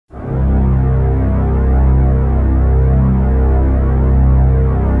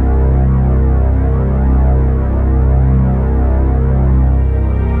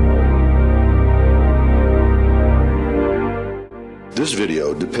This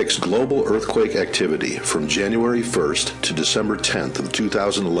video depicts global earthquake activity from January 1st to December 10th of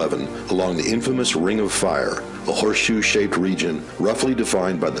 2011 along the infamous Ring of Fire, a horseshoe-shaped region roughly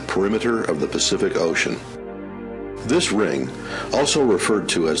defined by the perimeter of the Pacific Ocean. This ring, also referred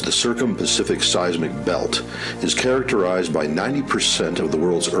to as the Circum-Pacific Seismic Belt, is characterized by 90% of the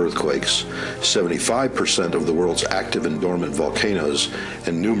world's earthquakes, 75% of the world's active and dormant volcanoes,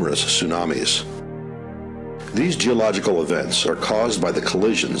 and numerous tsunamis. These geological events are caused by the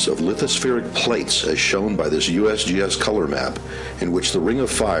collisions of lithospheric plates as shown by this USGS color map, in which the Ring of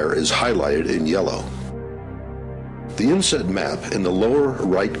Fire is highlighted in yellow. The inset map in the lower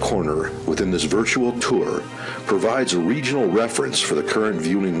right corner within this virtual tour provides a regional reference for the current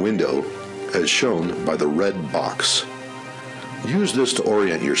viewing window as shown by the red box. Use this to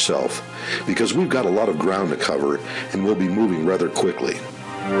orient yourself because we've got a lot of ground to cover and we'll be moving rather quickly.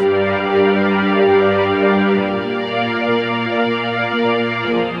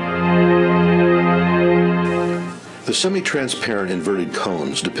 The semi-transparent inverted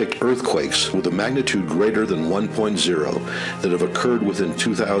cones depict earthquakes with a magnitude greater than 1.0 that have occurred within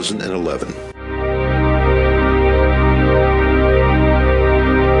 2011.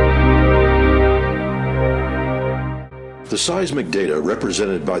 The seismic data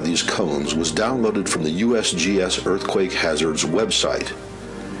represented by these cones was downloaded from the USGS Earthquake Hazards website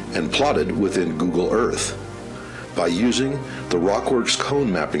and plotted within Google Earth by using the RockWorks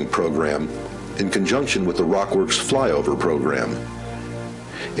cone mapping program in conjunction with the RockWorks flyover program.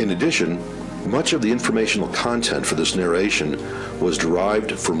 In addition, much of the informational content for this narration was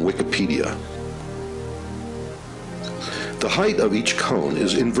derived from Wikipedia. The height of each cone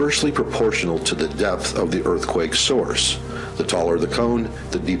is inversely proportional to the depth of the earthquake source. The taller the cone,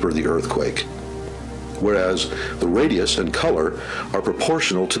 the deeper the earthquake. Whereas the radius and color are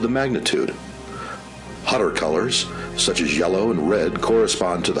proportional to the magnitude. Hotter colors, such as yellow and red,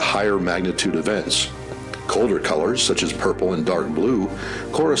 correspond to the higher magnitude events. Colder colors, such as purple and dark blue,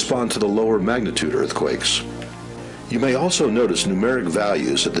 correspond to the lower magnitude earthquakes. You may also notice numeric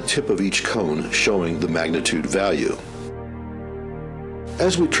values at the tip of each cone showing the magnitude value.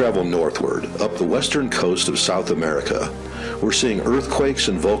 As we travel northward, up the western coast of South America, we're seeing earthquakes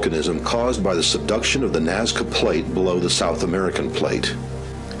and volcanism caused by the subduction of the Nazca Plate below the South American Plate.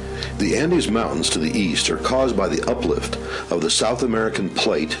 The Andes Mountains to the east are caused by the uplift of the South American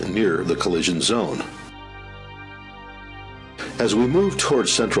Plate near the collision zone. As we move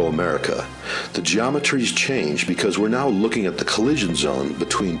towards Central America, the geometries change because we're now looking at the collision zone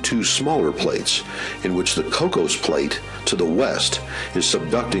between two smaller plates, in which the Cocos Plate to the west is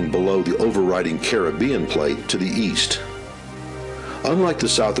subducting below the overriding Caribbean Plate to the east. Unlike the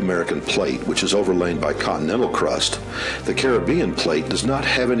South American Plate, which is overlain by continental crust, the Caribbean Plate does not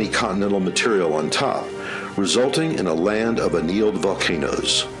have any continental material on top, resulting in a land of annealed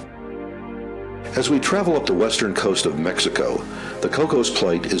volcanoes. As we travel up the western coast of Mexico, the Cocos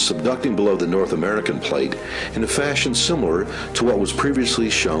Plate is subducting below the North American Plate in a fashion similar to what was previously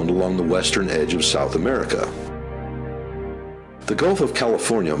shown along the western edge of South America. The Gulf of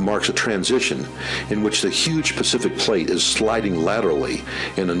California marks a transition in which the huge Pacific Plate is sliding laterally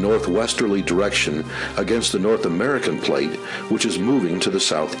in a northwesterly direction against the North American Plate, which is moving to the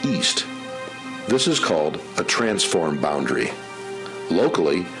southeast. This is called a transform boundary.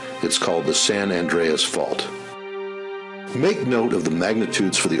 Locally, it's called the San Andreas Fault. Make note of the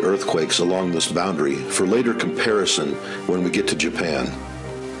magnitudes for the earthquakes along this boundary for later comparison when we get to Japan.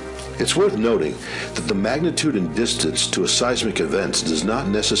 It's worth noting that the magnitude and distance to a seismic event does not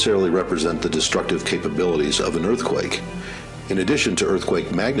necessarily represent the destructive capabilities of an earthquake. In addition to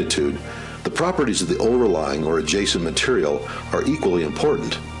earthquake magnitude, the properties of the overlying or adjacent material are equally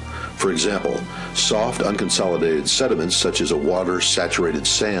important. For example, soft unconsolidated sediments such as a water-saturated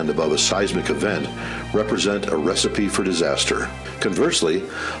sand above a seismic event represent a recipe for disaster. Conversely,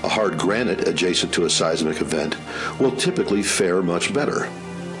 a hard granite adjacent to a seismic event will typically fare much better.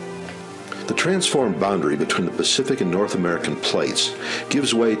 The transform boundary between the Pacific and North American plates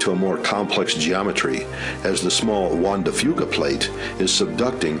gives way to a more complex geometry as the small Juan de Fuca Plate is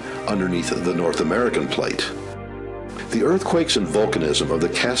subducting underneath the North American Plate. The earthquakes and volcanism of the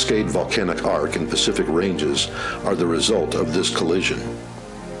Cascade Volcanic Arc and Pacific Ranges are the result of this collision.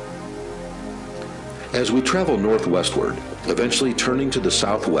 As we travel northwestward, eventually turning to the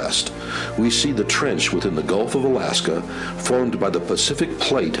southwest, we see the trench within the Gulf of Alaska formed by the Pacific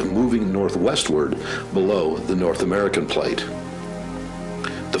Plate moving northwestward below the North American Plate.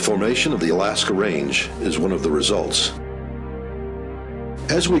 The formation of the Alaska Range is one of the results.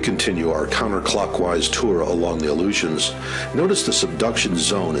 As we continue our counterclockwise tour along the Aleutians, notice the subduction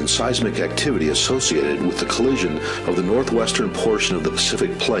zone and seismic activity associated with the collision of the northwestern portion of the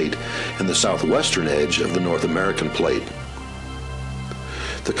Pacific Plate and the southwestern edge of the North American Plate.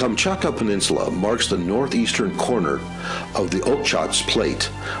 The Kamchatka Peninsula marks the northeastern corner of the Okhotsk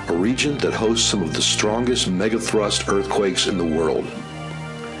Plate, a region that hosts some of the strongest megathrust earthquakes in the world.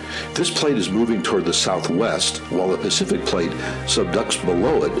 This plate is moving toward the southwest, while the Pacific Plate subducts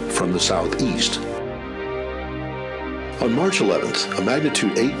below it from the southeast. On March 11th, a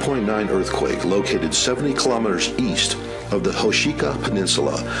magnitude 8.9 earthquake located 70 kilometers east of the Hoshika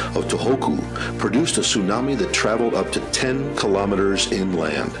Peninsula of Tohoku produced a tsunami that traveled up to 10 kilometers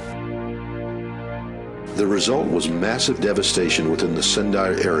inland. The result was massive devastation within the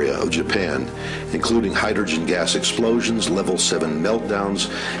Sendai area of Japan, including hydrogen gas explosions, level 7 meltdowns,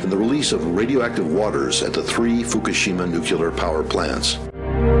 and the release of radioactive waters at the 3 Fukushima nuclear power plants.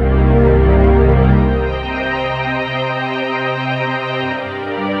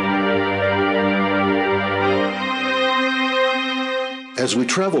 As we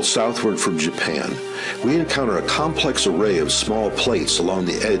travel southward from Japan, we encounter a complex array of small plates along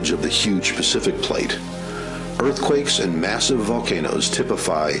the edge of the huge Pacific Plate. Earthquakes and massive volcanoes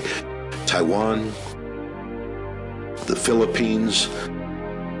typify Taiwan, the Philippines,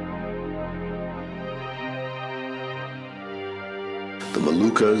 the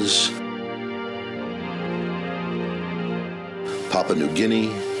Moluccas, Papua New Guinea,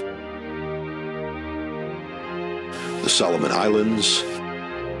 the Solomon Islands,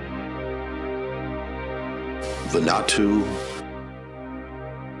 Vanuatu,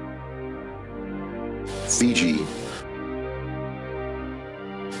 Fiji,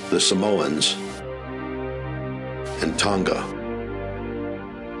 the Samoans, and Tonga.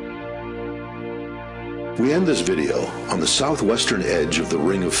 We end this video on the southwestern edge of the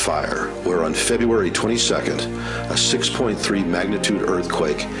Ring of Fire, where on February 22nd, a 6.3 magnitude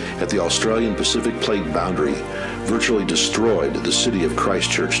earthquake at the Australian Pacific Plate boundary virtually destroyed the city of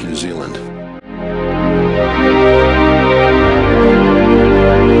Christchurch, New Zealand.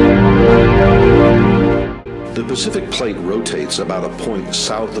 The Pacific Plate rotates about a point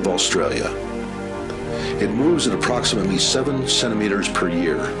south of Australia. It moves at approximately 7 centimeters per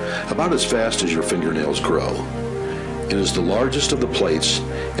year, about as fast as your fingernails grow. It is the largest of the plates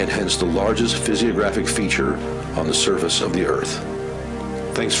and hence the largest physiographic feature on the surface of the Earth.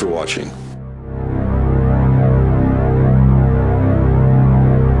 Thanks for watching.